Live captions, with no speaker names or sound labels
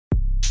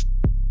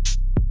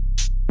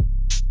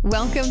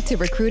Welcome to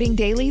Recruiting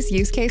Daily's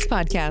Use Case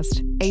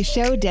Podcast, a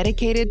show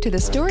dedicated to the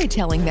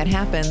storytelling that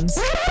happens,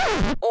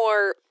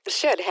 or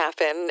should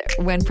happen,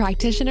 when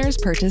practitioners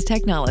purchase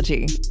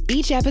technology.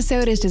 Each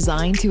episode is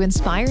designed to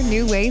inspire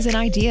new ways and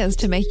ideas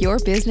to make your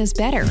business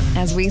better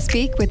as we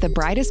speak with the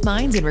brightest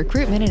minds in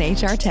recruitment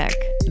and HR tech.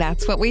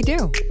 That's what we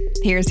do.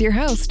 Here's your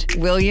host,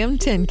 William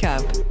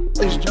Tincup.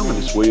 Ladies and gentlemen,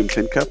 it's William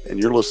Tincup, and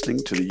you're listening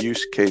to the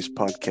Use Case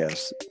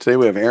Podcast. Today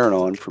we have Aaron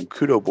on from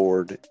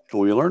Kudoboard, and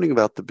we're learning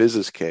about the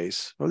business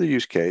case or the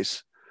use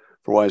case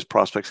for why his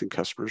prospects and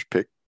customers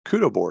pick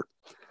Kudoboard.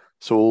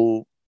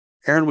 So,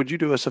 Aaron, would you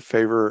do us a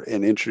favor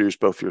and introduce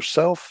both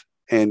yourself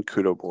and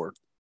Kudoboard?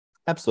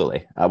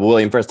 Absolutely.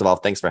 William, first of all,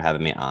 thanks for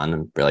having me on.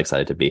 I'm really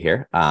excited to be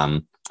here.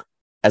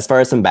 As far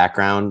as some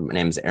background, my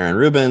name is Aaron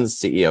Rubens,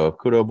 CEO of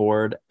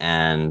Kudoboard,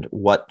 and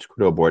what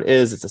Kudoboard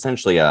is, it's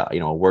essentially a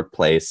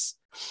workplace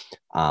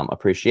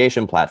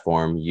appreciation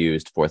platform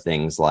used for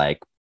things like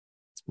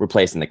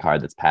replacing the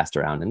card that's passed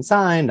around and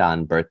signed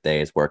on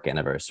birthdays, work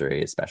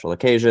anniversaries, special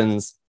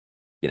occasions,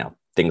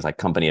 things like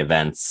company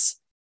events,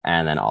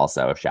 and then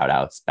also shout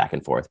outs, back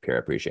and forth, peer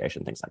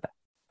appreciation, things like that.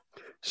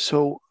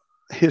 So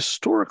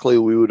historically,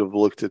 we would have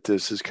looked at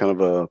this as kind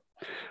of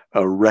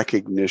a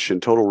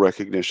recognition, total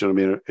recognition. I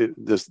mean,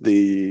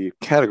 the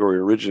category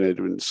originated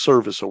in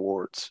service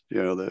awards.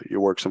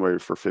 You work somewhere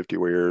for 50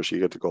 years, you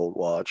get the gold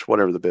watch,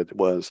 whatever the bid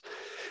was,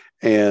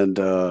 and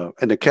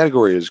the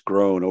category has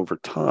grown over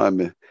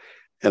time.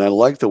 And I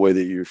like the way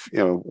that you've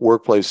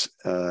workplace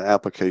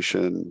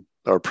application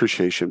or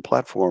appreciation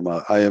platform.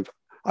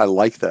 I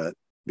like that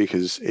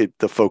because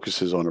the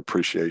focus is on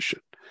appreciation,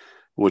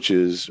 which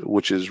is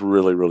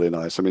really, really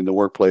nice. I mean, the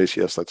workplace,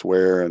 yes, that's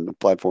where, and the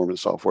platform and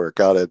software,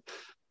 got it.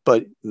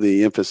 But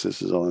the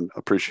emphasis is on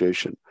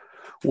appreciation.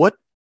 What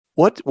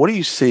are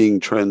you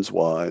seeing trends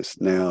wise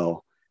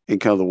now in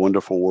kind of the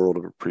wonderful world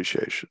of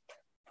appreciation?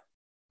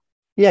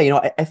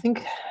 Yeah, I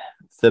think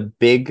the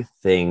big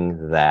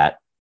thing that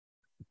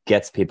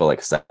gets people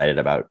excited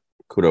about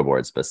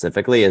Kudoboard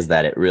specifically is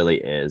that it really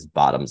is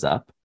bottoms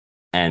up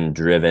and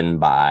driven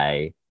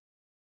by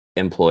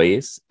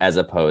employees as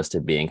opposed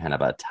to being kind of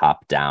a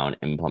top-down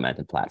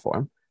implemented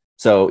platform.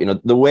 So,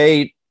 the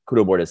way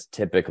Kudoboard is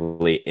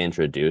typically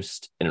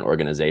introduced in an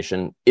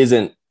organization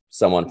isn't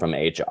someone from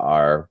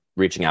HR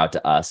reaching out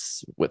to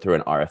us through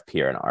an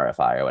RFP or an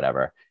RFI or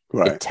whatever.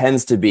 Right. It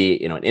tends to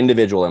be, an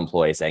individual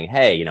employee saying,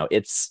 hey,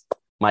 it's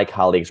my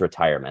colleague's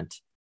retirement.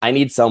 I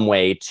need some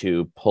way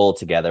to pull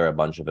together a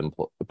bunch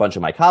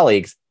of my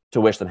colleagues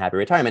to wish them happy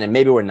retirement. And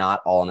maybe we're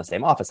not all in the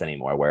same office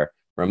anymore. We're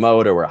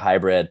remote or we're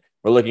hybrid.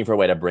 We're looking for a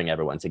way to bring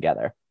everyone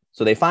together.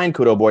 So they find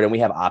Kudoboard, and we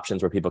have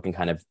options where people can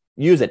kind of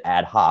use it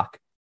ad hoc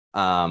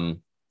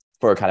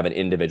for kind of an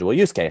individual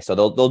use case. So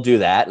they'll do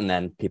that, and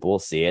then people will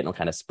see it, and it'll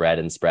kind of spread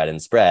and spread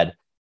and spread.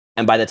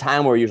 And by the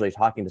time we're usually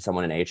talking to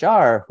someone in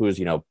HR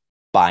who's,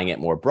 buying it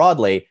more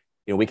broadly,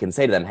 we can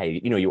say to them,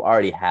 hey, you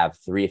already have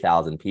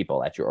 3,000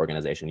 people at your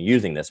organization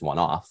using this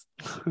one-off.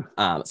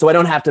 So I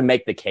don't have to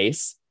make the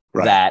case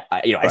that,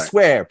 I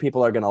swear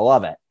people are going to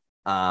love it.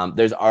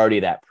 There's already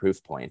that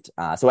proof point.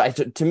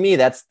 To me,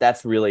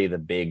 that's really the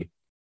big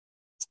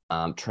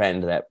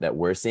trend that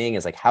we're seeing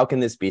is like, how can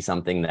this be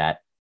something that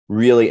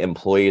really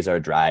employees are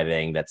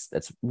driving,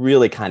 that's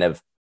really kind of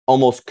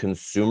almost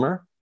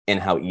consumer in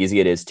how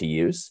easy it is to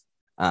use,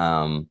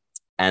 and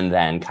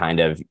then kind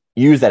of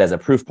use that as a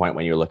proof point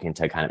when you're looking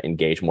to kind of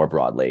engage more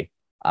broadly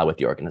with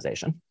the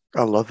organization.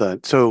 I love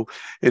that. So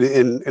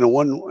in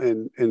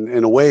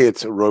a way,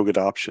 it's a rogue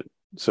adoption.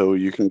 So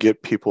you can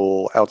get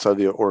people outside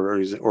the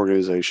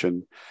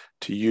organization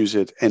to use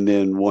it. And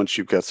then once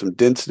you've got some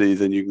density,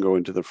 then you can go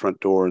into the front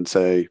door and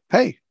say,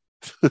 hey,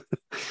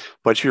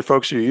 bunch of your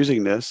folks are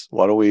using this.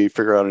 Why don't we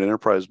figure out an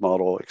enterprise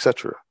model, et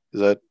cetera?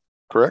 Is that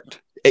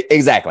correct?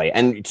 Exactly.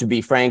 And to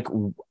be frank,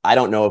 I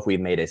don't know if we've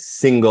made a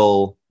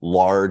single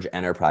large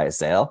enterprise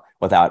sale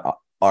without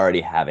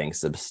already having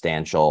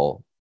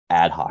substantial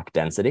ad hoc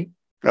density.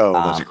 Oh,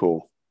 that's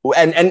cool.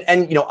 And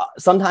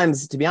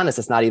sometimes, to be honest,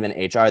 it's not even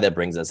HR that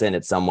brings us in.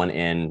 It's someone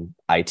in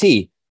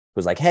IT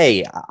who's like,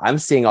 hey, I'm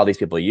seeing all these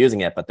people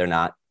using it, but they're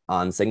not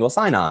on single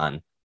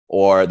sign-on,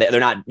 or they're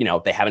not,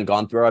 they haven't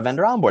gone through our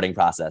vendor onboarding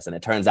process. And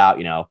it turns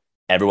out,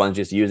 everyone's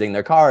just using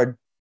their card,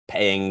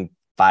 paying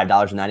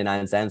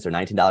 $5.99 or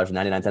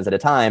 $19.99 at a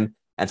time.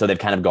 And so they've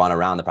kind of gone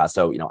around the process.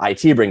 So,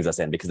 IT brings us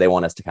in because they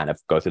want us to kind of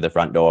go through the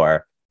front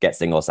door, get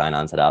single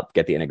sign-on set up,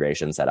 get the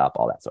integration set up,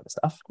 all that sort of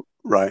stuff.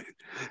 Right.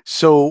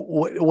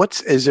 So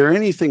is there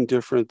anything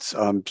different?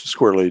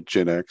 Squarely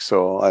Gen X,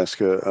 so I'll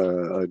ask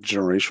a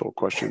generational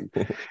question.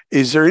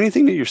 Is there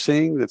anything that you're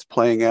seeing that's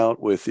playing out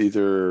with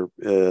either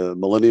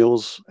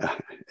millennials,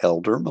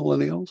 elder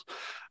millennials,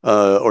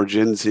 or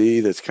Gen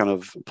Z that's kind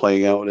of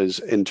playing out as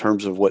in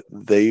terms of what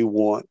they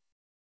want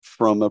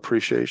from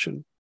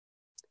appreciation?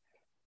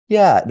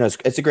 Yeah, no,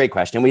 it's a great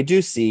question. We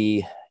do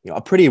see,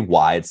 a pretty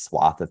wide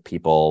swath of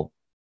people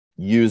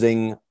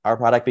using our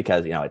product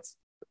because, it's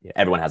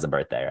everyone has a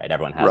birthday, right?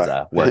 Everyone has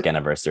a work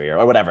anniversary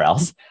or whatever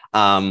else.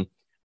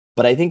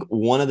 But I think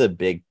one of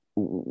the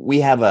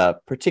we have a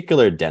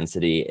particular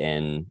density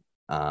in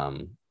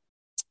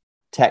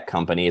tech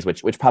companies,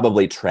 which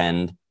probably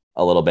trend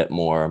a little bit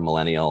more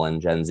millennial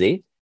and Gen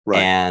Z. Right.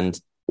 And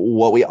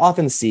what we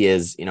often see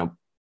is,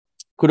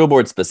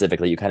 Kudoboard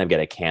specifically, you kind of get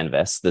a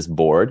canvas, this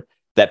board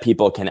that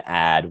people can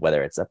add,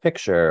 whether it's a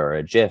picture or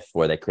a GIF,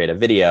 or they create a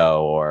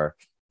video or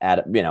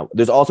add,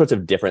 there's all sorts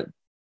of different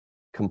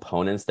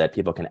components that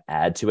people can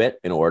add to it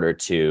in order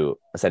to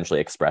essentially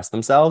express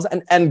themselves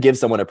and give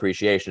someone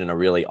appreciation in a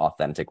really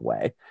authentic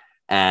way.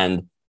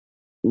 And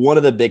one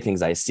of the big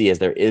things I see is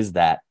there is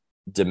that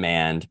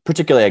demand,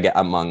 particularly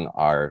among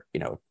our,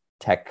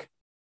 tech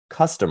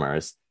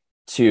customers,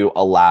 to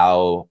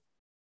allow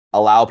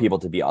people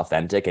to be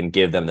authentic and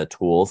give them the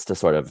tools to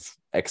sort of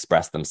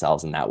express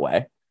themselves in that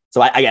way.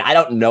 So I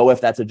don't know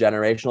if that's a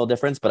generational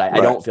difference, but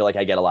I don't feel like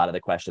I get a lot of the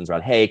questions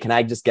around, hey, can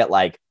I just get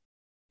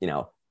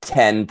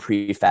 10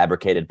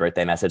 prefabricated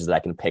birthday messages that I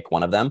can pick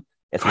one of them?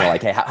 It's more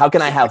like, hey, how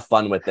can I have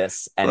fun with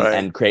this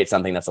and create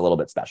something that's a little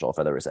bit special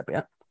for the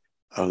recipient?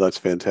 Oh, that's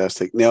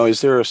fantastic. Now, is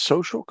there a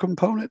social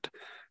component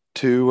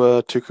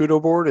to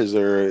Kudoboard? Is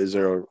there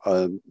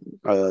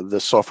the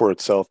software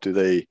itself? Do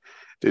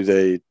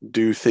they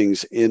do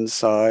things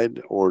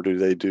inside, or do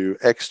they do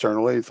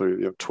externally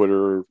through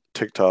Twitter,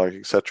 TikTok,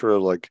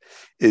 etc.?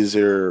 Is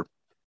there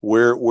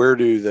where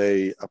do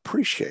they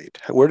appreciate?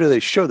 Where do they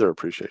show their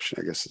appreciation,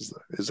 I guess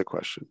is the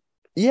question.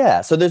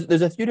 Yeah, so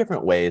there's a few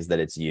different ways that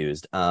it's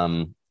used.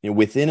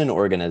 Within an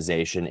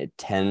organization, it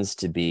tends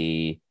to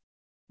be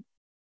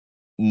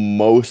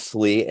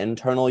mostly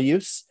internal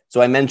use.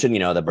 So I mentioned,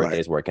 the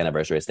birthdays, work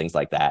anniversaries, things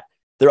like that.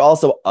 There are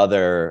also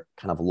other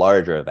kind of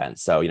larger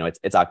events. So,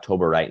 it's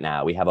October right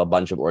now. We have a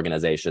bunch of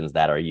organizations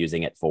that are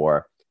using it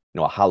for,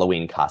 a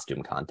Halloween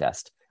costume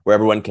contest where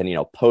everyone can,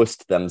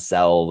 post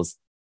themselves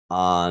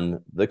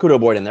on the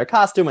Kudoboard in their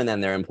costume, and then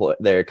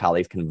their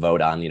colleagues can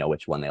vote on,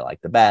 which one they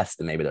like the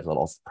best. And maybe there's a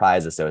little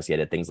prize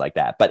associated, things like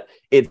that. But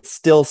it's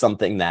still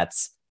something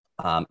that's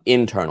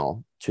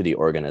internal to the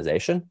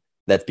organization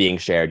that's being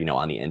shared,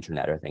 on the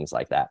internet or things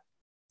like that.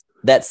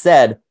 That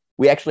said,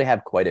 we actually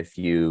have quite a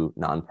few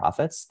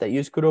nonprofits that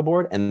use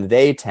Kudoboard, and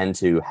they tend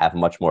to have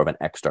much more of an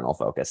external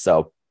focus.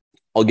 So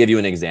I'll give you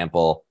an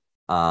example.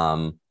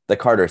 The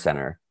Carter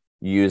Center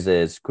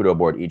uses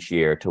Kudoboard each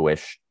year to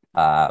wish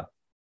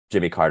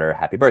Jimmy Carter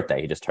happy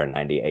birthday. He just turned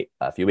 98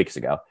 a few weeks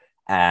ago.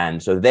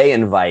 And so they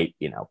invite,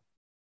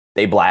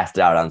 they blast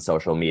it out on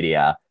social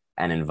media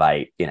and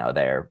invite,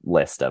 their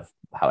list of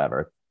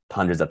however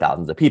hundreds of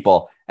thousands of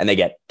people, and they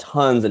get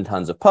tons and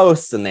tons of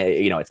posts, and they,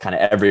 it's kind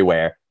of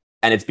everywhere.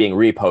 And it's being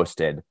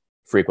reposted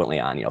frequently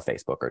on,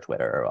 Facebook or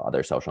Twitter or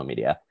other social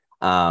media.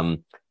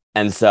 And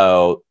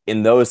so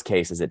in those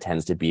cases, it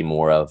tends to be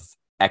more of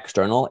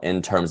external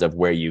in terms of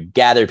where you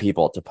gather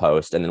people to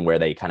post and then where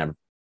they kind of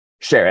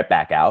share it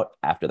back out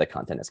after the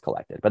content is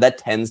collected. But that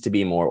tends to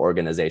be more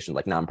organizations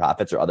like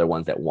nonprofits or other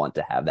ones that want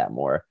to have that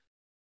more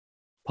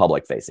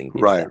public facing.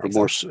 Right. Or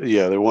more,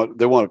 yeah. They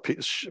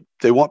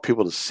want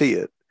people to see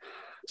it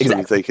so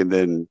that they can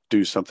then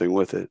do something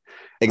with it.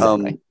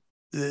 Exactly.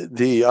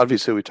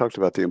 Obviously we talked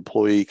about the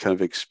employee kind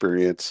of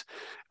experience.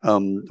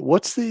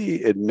 What's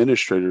the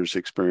administrator's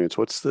experience?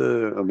 What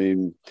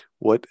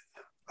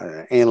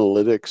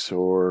analytics,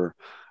 or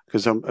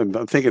because I'm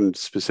thinking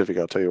specific,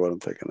 I'll tell you what I'm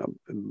thinking.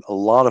 A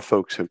lot of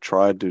folks have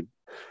tried to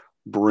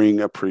bring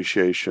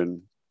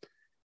appreciation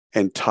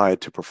and tie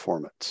it to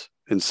performance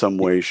in some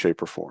way,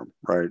 shape, or form,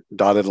 right?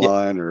 Dotted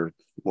line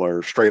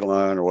or straight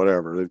line or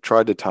whatever. They've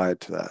tried to tie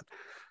it to that.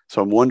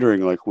 So I'm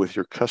wondering, with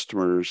your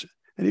customers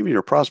and even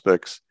your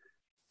prospects,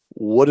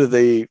 what do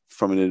they,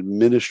 from an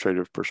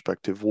administrative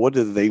perspective, what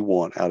do they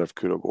want out of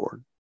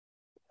Kudoboard?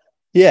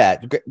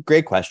 Yeah,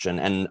 great question.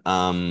 And,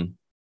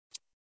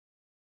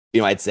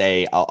 I'd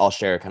say I'll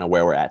share kind of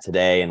where we're at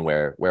today and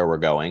where we're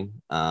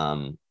going.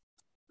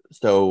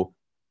 So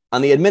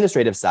on the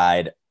administrative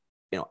side,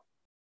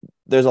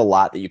 there's a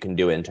lot that you can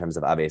do in terms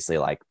of obviously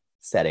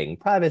setting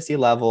privacy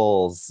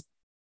levels,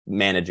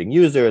 managing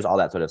users, all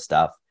that sort of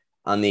stuff.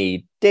 On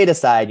the data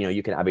side,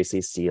 you can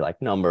obviously see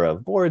number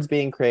of boards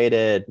being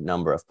created,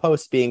 number of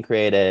posts being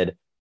created,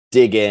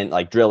 dig in,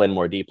 drill in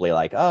more deeply,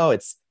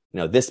 it's,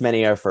 this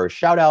many are for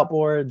shout out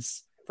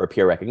boards, for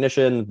peer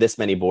recognition, this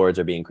many boards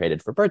are being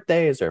created for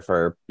birthdays or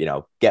for,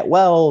 get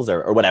wells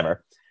or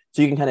whatever.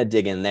 So you can kind of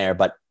dig in there.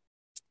 But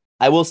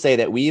I will say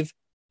that we've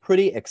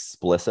pretty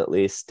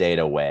explicitly stayed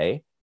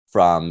away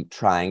from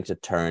trying to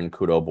turn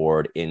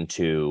Kudoboard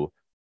into,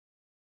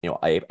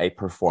 a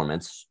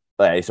performance,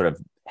 a sort of,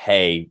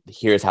 hey,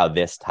 here's how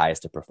this ties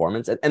to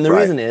performance. And the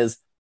reason is,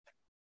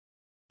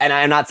 and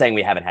I'm not saying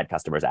we haven't had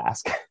customers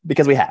ask,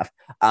 because we have,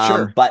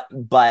 sure.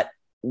 But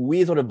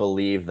we sort of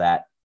believe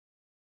that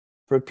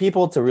for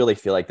people to really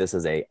feel like this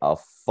is a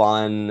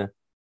fun,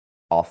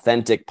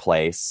 authentic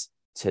place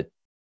to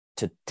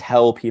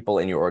tell people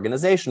in your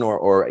organization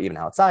or even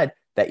outside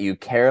that you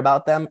care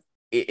about them,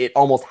 it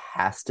almost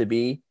has to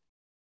be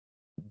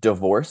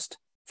divorced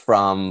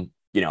from,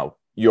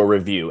 your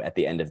review at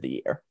the end of the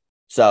year.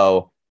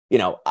 So,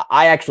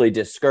 I actually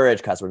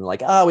discourage customers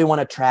we want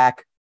to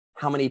track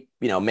how many,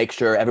 make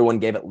sure everyone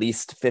gave at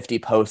least 50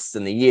 posts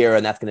in the year,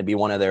 and that's going to be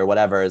one of their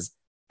whatevers.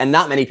 And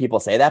not many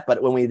people say that,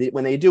 but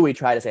when they do, we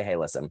try to say, hey,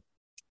 listen,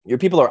 your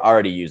people are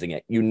already using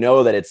it. You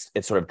know that it's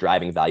sort of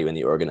driving value in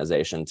the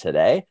organization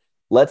today.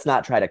 Let's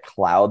not try to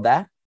cloud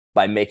that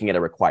by making it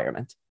a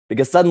requirement,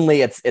 because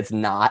suddenly it's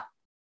not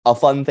a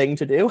fun thing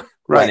to do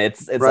when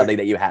it's something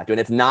that you have to, and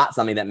it's not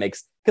something that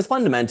makes, because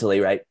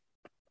fundamentally, right,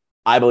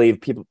 I believe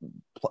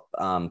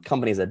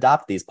companies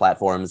adopt these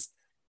platforms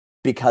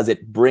because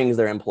it brings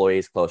their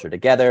employees closer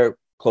together,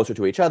 closer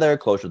to each other,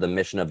 closer to the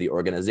mission of the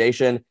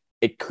organization.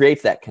 It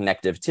creates that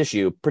connective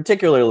tissue,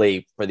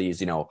 particularly for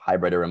these,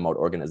 hybrid or remote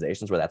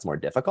organizations where that's more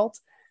difficult.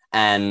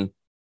 And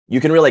you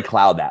can really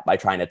cloud that by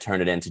trying to turn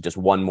it into just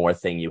one more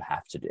thing you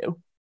have to do.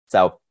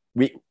 So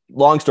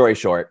long story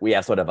short, we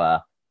have sort of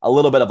a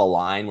little bit of a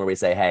line where we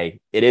say,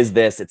 hey, it is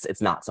this,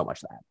 it's not so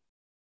much that.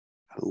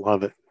 I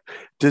love it.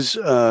 Does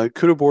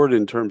Kudoboard,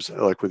 in terms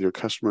like with your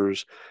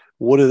customers,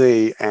 what do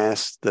they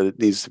ask that it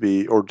needs to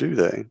be, or do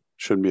they,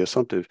 shouldn't be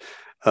assumptive,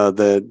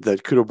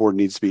 that Kudoboard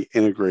needs to be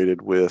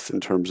integrated with in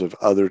terms of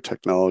other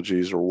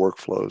technologies or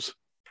workflows?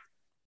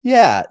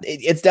 Yeah,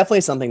 it's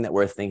definitely something that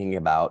we're thinking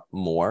about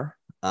more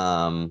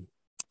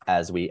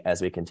as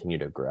we continue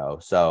to grow.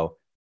 So,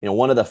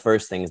 one of the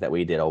first things that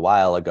we did a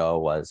while ago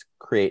was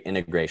create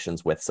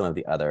integrations with some of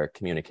the other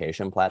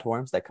communication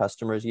platforms that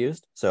customers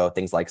used. So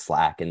things like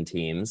Slack and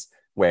Teams,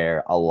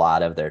 where a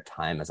lot of their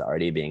time is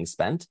already being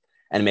spent,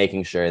 and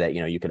making sure that,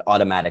 you can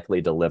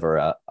automatically deliver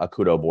a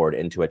Kudoboard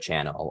into a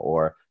channel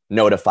or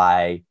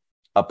notify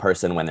a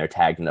person when they're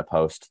tagged in a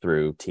post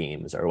through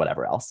Teams or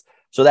whatever else.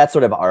 So that's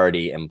sort of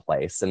already in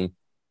place. And,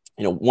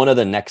 one of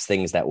the next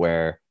things that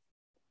we're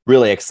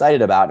really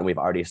excited about, and we've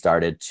already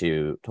started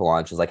to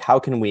launch, is like, how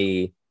can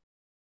we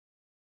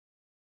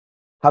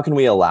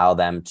allow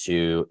them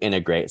to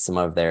integrate some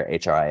of their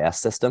HRIS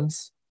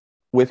systems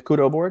with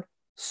Kudoboard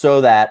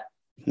so that,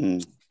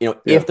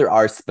 if there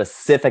are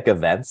specific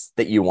events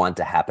that you want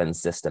to happen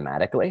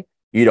systematically,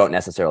 you don't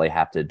necessarily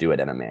have to do it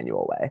in a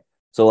manual way.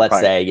 So let's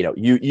say,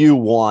 you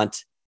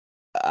want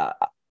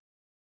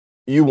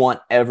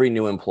every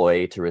new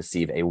employee to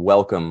receive a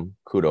welcome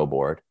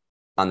Kudoboard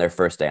on their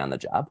first day on the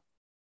job.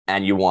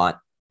 And you want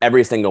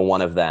every single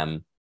one of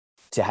them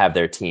to have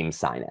their team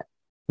sign it.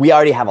 We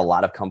already have a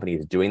lot of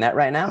companies doing that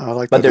right now, I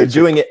like but that. they're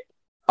doing it.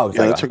 Oh,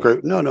 sorry, that's a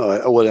great. No.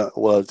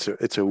 Well,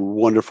 it's a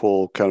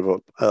wonderful kind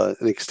of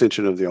an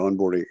extension of the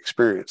onboarding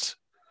experience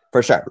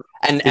for sure.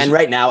 And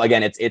right now,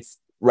 again, it's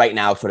right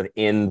now sort of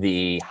in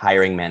the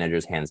hiring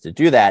manager's hands to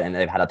do that, and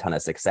they've had a ton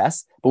of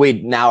success. But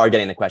we now are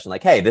getting the question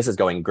like, hey, this is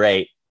going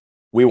great.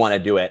 We want to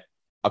do it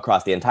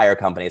across the entire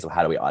company. So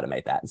how do we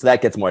automate that? And so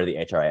that gets more to the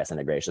HRIS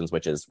integrations,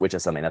 which is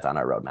something that's on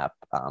our roadmap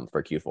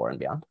for Q4 and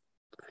beyond.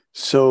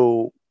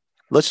 So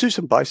let's do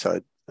some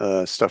buy-side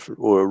stuff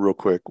real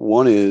quick.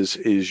 One is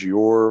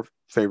your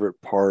favorite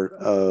part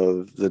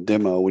of the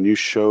demo when you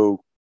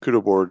show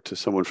Kudoboard to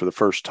someone for the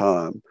first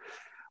time?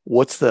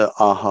 What's the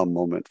aha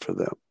moment for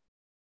them?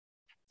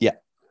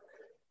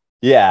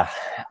 Yeah.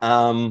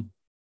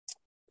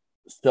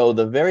 So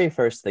the very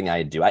first thing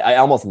I do, I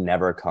almost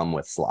never come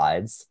with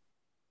slides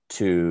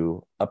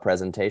to a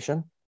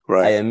presentation.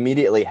 Right. I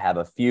immediately have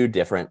a few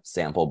different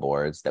sample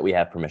boards that we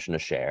have permission to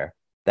share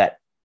that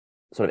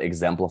sort of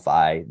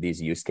exemplify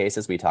these use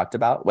cases we talked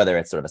about, whether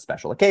it's sort of a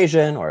special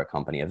occasion or a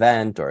company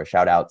event or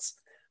shout outs.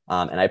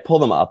 And I pull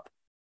them up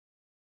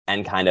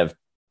and kind of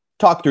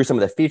talk through some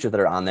of the features that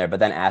are on there, but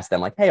then ask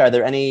them like, hey, are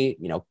there any,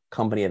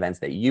 company events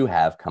that you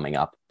have coming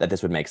up that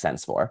this would make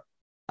sense for?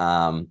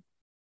 And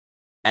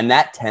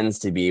that tends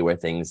to be where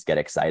things get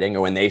exciting,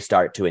 or when they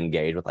start to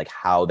engage with like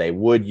how they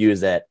would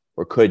use it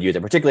or could use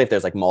it, particularly if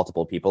there's like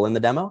multiple people in the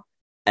demo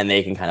and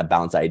they can kind of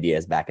bounce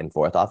ideas back and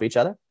forth off each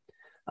other.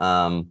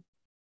 So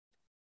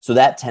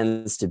that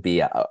tends to be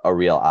a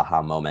real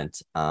aha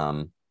moment.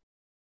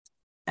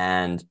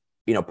 And,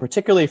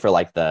 particularly for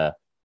like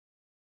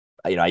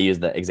I use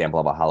the example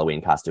of a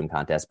Halloween costume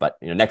contest, but,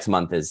 next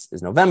month is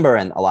November,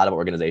 and a lot of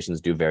organizations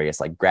do various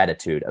like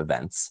gratitude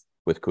events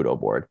with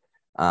Kudoboard.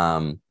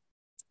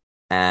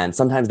 And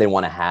sometimes they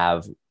want to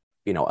have,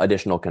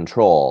 additional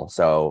control.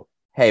 So,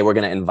 hey, we're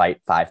going to invite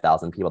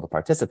 5,000 people to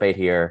participate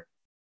here.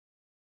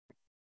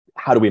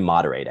 How do we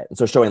moderate it? And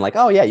so showing like,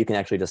 oh yeah, you can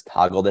actually just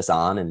toggle this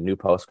on and new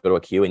posts go to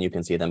a queue and you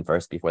can see them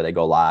first before they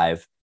go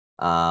live.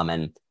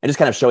 And just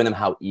kind of showing them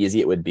how easy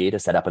it would be to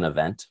set up an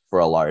event for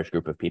a large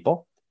group of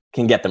people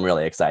can get them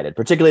really excited,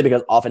 particularly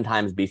because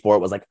oftentimes before it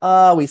was like,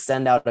 oh, we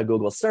send out a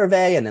Google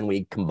survey and then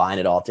we combine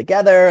it all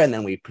together and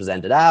then we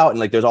present it out. And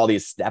like, there's all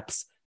these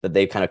steps that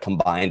they've kind of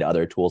combined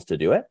other tools to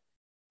do it,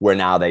 where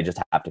now they just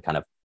have to kind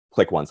of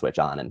click one switch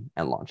on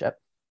and launch it.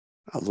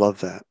 I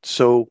love that.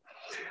 So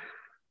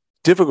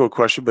difficult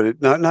question,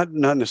 but not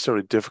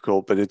necessarily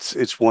difficult, but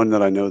it's one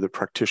that I know that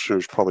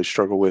practitioners probably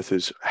struggle with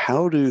is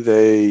how do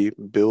they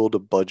build a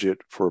budget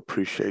for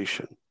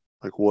appreciation?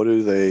 Like what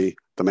do the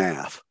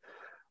math?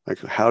 Like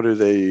how do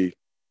they,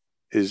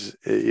 is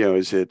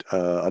it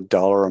a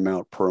dollar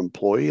amount per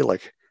employee?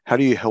 Like how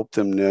do you help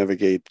them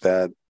navigate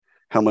that,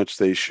 how much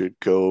they should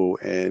go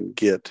and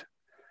get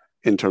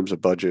in terms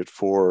of budget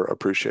for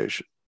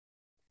appreciation?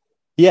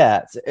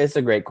 Yeah, it's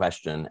a great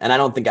question. And I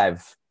don't think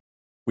I've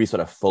we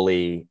sort of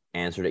fully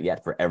answered it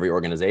yet for every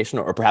organization,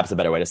 or perhaps a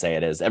better way to say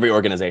it is every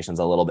organization is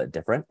a little bit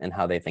different in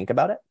how they think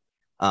about it.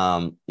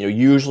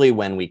 Usually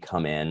when we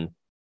come in,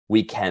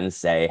 we can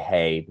say,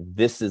 hey,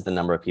 this is the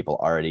number of people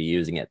already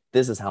using it.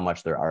 This is how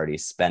much they're already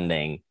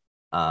spending.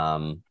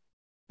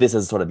 This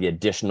is sort of the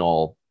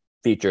additional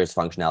features,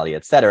 functionality,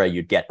 et cetera,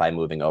 you'd get by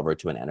moving over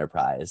to an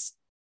enterprise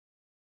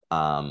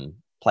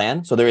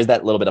plan. So there is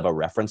that little bit of a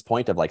reference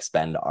point of like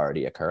spend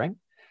already occurring.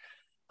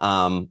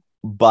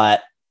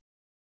 But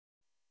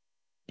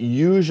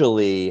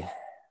usually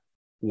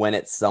when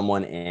it's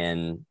someone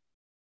in,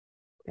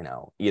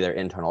 either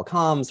internal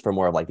comms for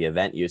more of like the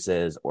event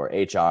uses or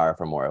HR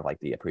for more of like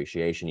the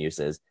appreciation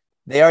uses,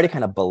 they already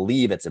kind of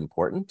believe it's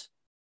important.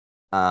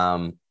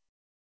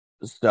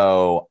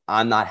 So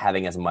I'm not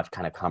having as much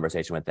kind of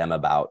conversation with them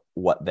about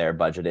what their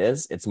budget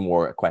is. It's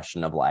more a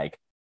question of like,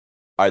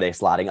 are they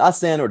slotting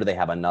us in, or do they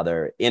have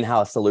another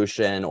in-house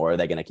solution, or are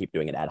they going to keep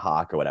doing it ad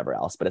hoc or whatever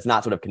else? But it's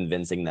not sort of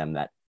convincing them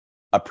that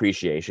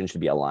appreciation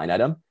should be a line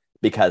item,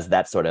 because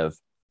that's sort of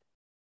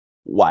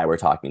why we're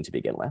talking to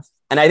begin with.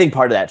 And I think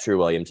part of that, true,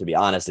 William, to be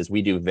honest, is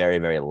we do very,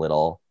 very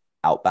little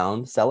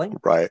outbound selling.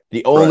 Right.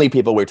 The only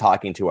people we're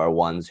talking to are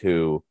ones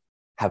who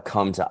have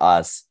come to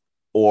us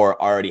or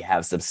already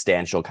have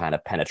substantial kind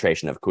of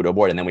penetration of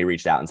Kudoboard. And then we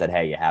reached out and said,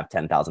 hey, you have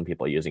 10,000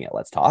 people using it.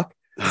 Let's talk.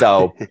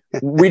 So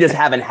we just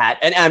haven't had,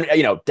 and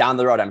down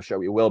the road, I'm sure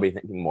we will be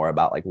thinking more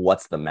about like,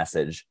 what's the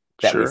message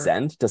that we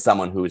send to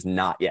someone who's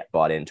not yet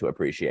bought into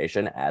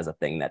appreciation as a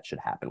thing that should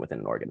happen within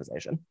an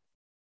organization.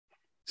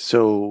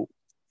 So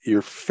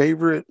your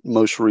favorite,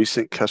 most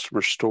recent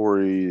customer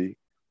story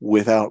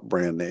without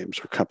brand names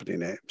or company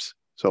names.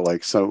 So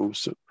like, so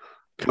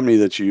company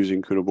that's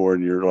using Kudoboard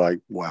and you're like,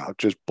 wow,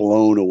 just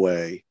blown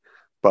away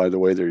by the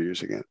way they're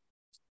using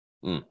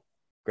it.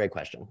 Great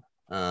question.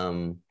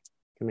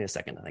 Give me a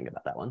second to think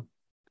about that one.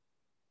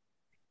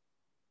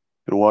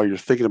 And while you're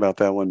thinking about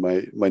that one,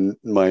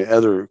 my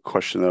other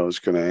question that I was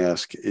going to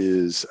ask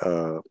is,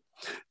 kind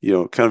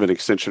of an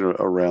extension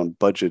around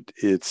budget.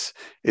 It's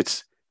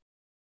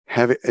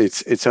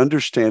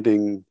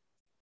understanding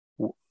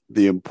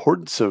the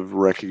importance of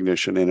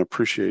recognition and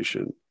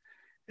appreciation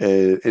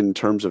in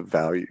terms of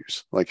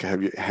values. Like,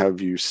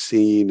 have you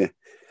seen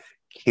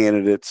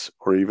candidates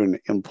or even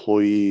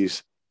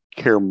employees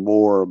care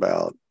more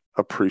about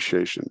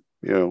appreciation?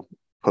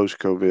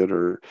 Post-COVID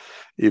or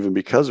even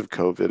because of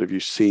COVID, have you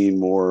seen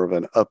more of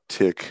an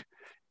uptick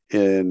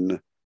in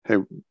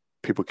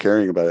people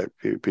caring about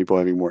it, people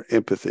having more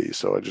empathy?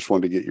 So I just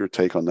wanted to get your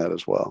take on that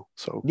as well.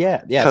 So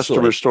yeah, customer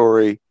absolutely.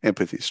 Story,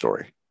 empathy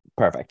story.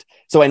 Perfect.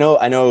 So I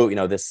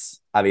know,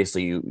 this,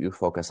 obviously you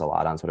focus a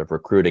lot on sort of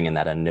recruiting in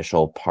that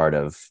initial part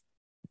of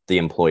the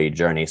employee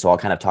journey. So I'll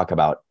kind of talk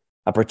about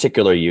a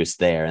particular use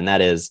there. And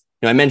that is,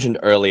 I mentioned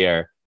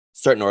earlier,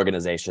 certain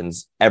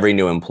organizations, every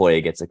new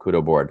employee gets a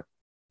Kudoboard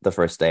the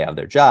first day of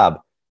their job.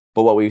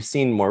 But what we've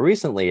seen more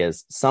recently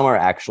is some are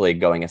actually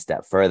going a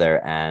step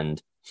further.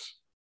 And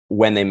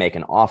when they make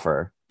an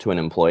offer to an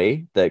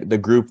employee, the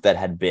group that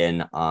had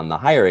been on the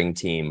hiring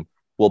team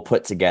will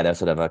put together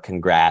sort of a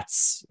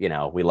congrats,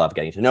 we love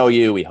getting to know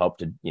you. We hope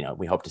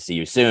to see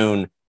you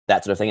soon,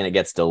 that sort of thing. And it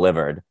gets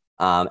delivered.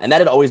 And that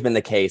had always been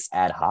the case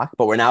ad hoc,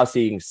 but we're now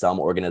seeing some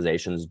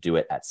organizations do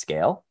it at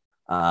scale,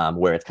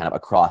 where it's kind of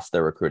across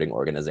their recruiting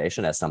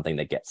organization as something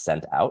that gets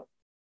sent out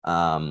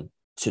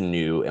to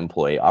new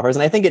employee offers.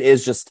 And I think it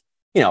is just,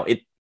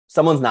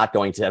 someone's not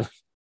going to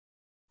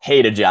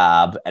hate a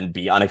job and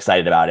be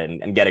unexcited about it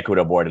and get a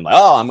Kudoboard and like,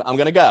 oh, I'm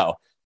going to go.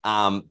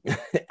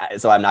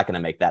 So I'm not going to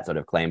make that sort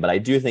of claim, but I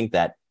do think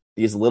that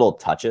these little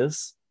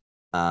touches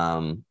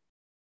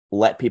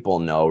let people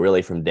know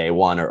really from day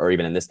one, or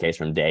even in this case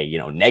from day,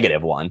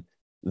 -1,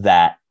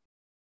 that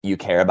you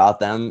care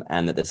about them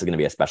and that this is going to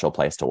be a special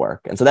place to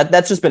work. And so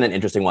that's just been an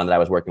interesting one that I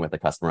was working with a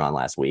customer on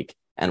last week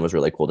and was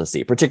really cool to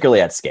see,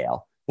 particularly at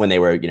scale when they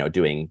were,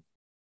 doing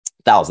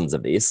thousands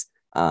of these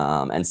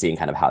and seeing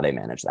kind of how they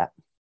manage that.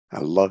 I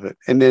love it.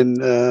 And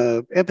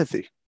then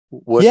empathy.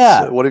 What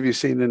have you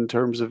seen in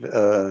terms of,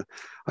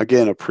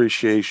 again,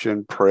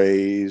 appreciation,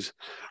 praise,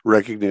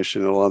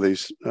 recognition? A lot of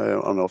these, I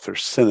don't know if they're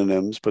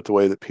synonyms, but the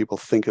way that people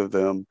think of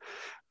them,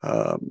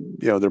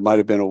 there might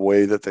have been a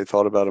way that they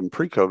thought about them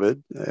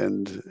pre-COVID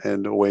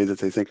and a way that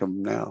they think of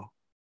them now.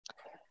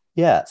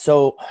 Yeah.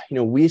 So,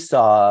 we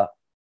saw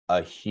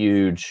a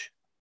huge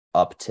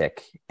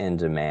uptick in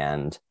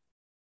demand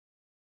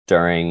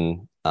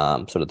during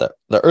sort of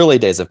the early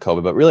days of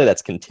COVID, but really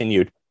that's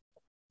continued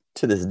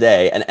to this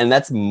day. And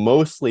that's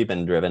mostly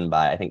been driven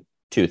by, I think,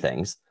 two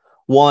things.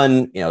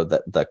 One,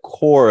 the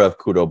core of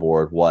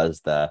Kudoboard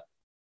was the,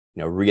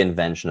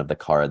 reinvention of the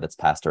card that's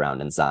passed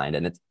around and signed.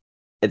 And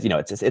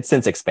it's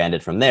since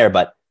expanded from there,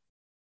 but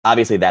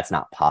obviously that's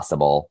not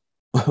possible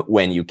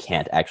when you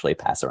can't actually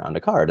pass around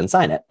a card and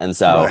sign it. And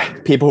so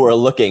people were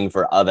looking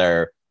for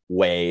other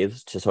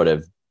ways to sort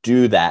of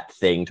do that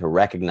thing to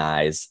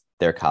recognize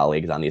their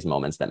colleagues on these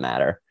moments that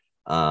matter.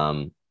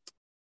 And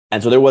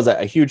so there was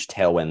a huge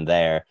tailwind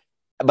there.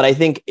 But I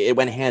think it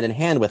went hand in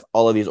hand with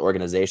all of these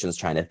organizations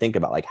trying to think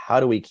about, like, how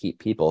do we keep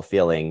people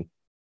feeling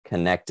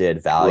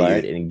connected,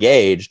 valued, and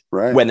engaged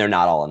when they're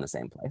not all in the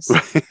same place.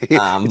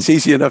 It's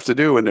easy enough to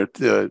do when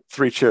they're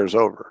 3 chairs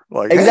over.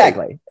 Like,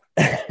 exactly.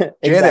 Hey,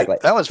 Exactly.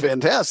 Janet, that was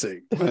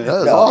fantastic. That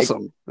was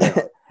awesome.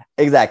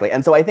 Exactly.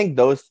 And so I think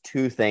those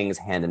two things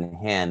hand in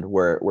hand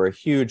were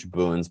huge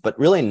boons, but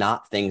really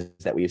not things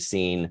that we've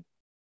seen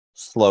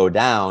slow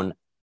down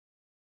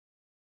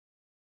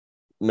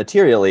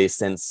materially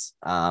since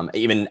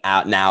even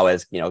out now,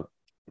 as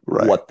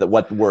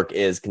what work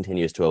is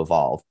continues to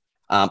evolve.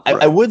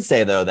 I would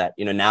say though that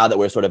now that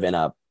we're sort of in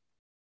a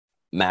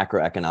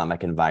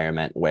macroeconomic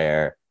environment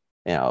where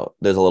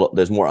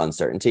there's more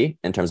uncertainty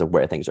in terms of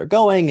where things are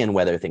going and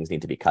whether things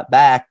need to be cut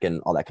back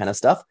and all that kind of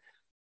stuff,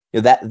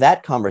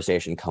 that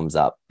conversation comes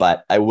up.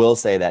 But I will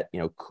say that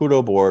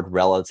Kudoboard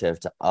relative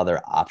to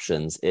other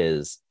options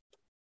is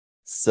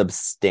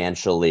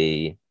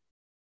substantially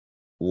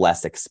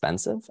less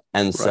expensive.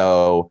 And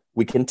so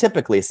we can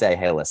typically say,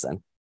 hey,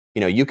 listen,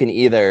 you can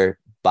either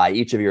buy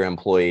each of your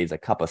employees a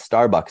cup of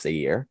Starbucks a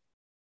year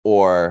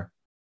or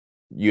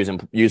use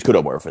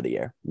Kudoboard for the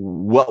year.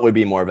 What would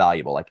be more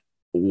valuable? Like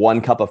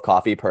 1 cup of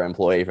coffee per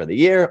employee for the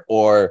year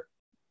or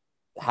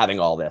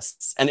having all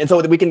this? And so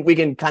we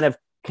can kind of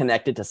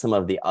connect it to some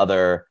of the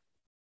other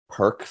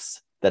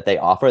perks that they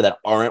offer that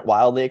aren't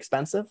wildly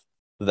expensive,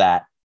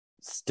 that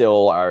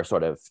still are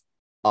sort of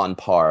on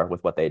par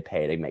with what they'd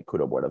pay to make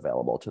Kudoboard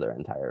available to their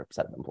entire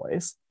set of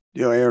employees.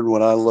 Aaron,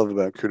 what I love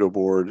about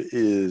Kudoboard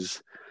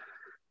is,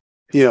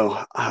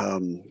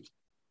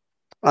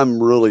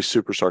 I'm really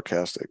super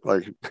sarcastic,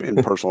 like in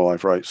personal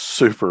life, right?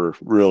 Super,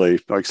 really,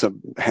 like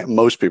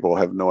most people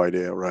have no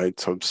idea, right?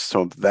 So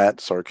I'm that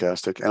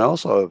sarcastic. And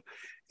also,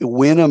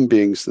 when I'm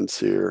being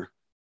sincere,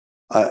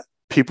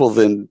 people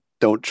then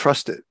don't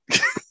trust it.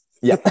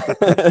 Yeah.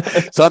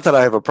 It's not that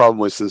I have a problem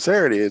with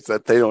sincerity. It's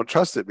that they don't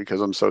trust it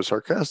because I'm so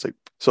sarcastic.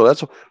 So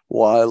that's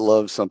why I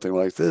love something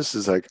like this,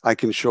 is like I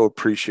can show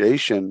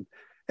appreciation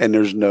and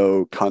there's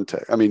no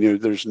context. I mean,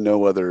 there's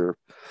no other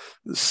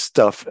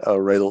stuff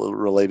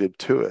related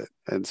to it.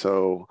 And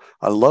so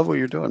I love what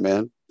you're doing,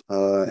 man.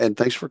 And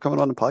thanks for coming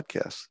on the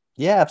podcast.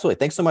 Yeah, absolutely.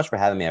 Thanks so much for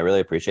having me. I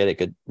really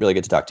appreciate it. Really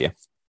good to talk to you.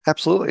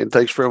 Absolutely. And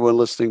thanks for everyone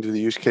listening to the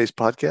Use Case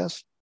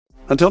Podcast.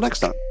 Until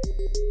next time.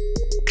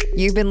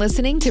 You've been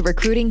listening to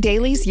Recruiting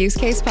Daily's Use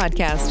Case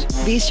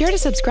Podcast. Be sure to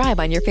subscribe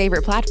on your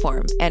favorite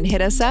platform and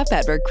hit us up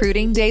at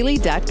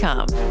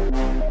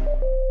recruitingdaily.com.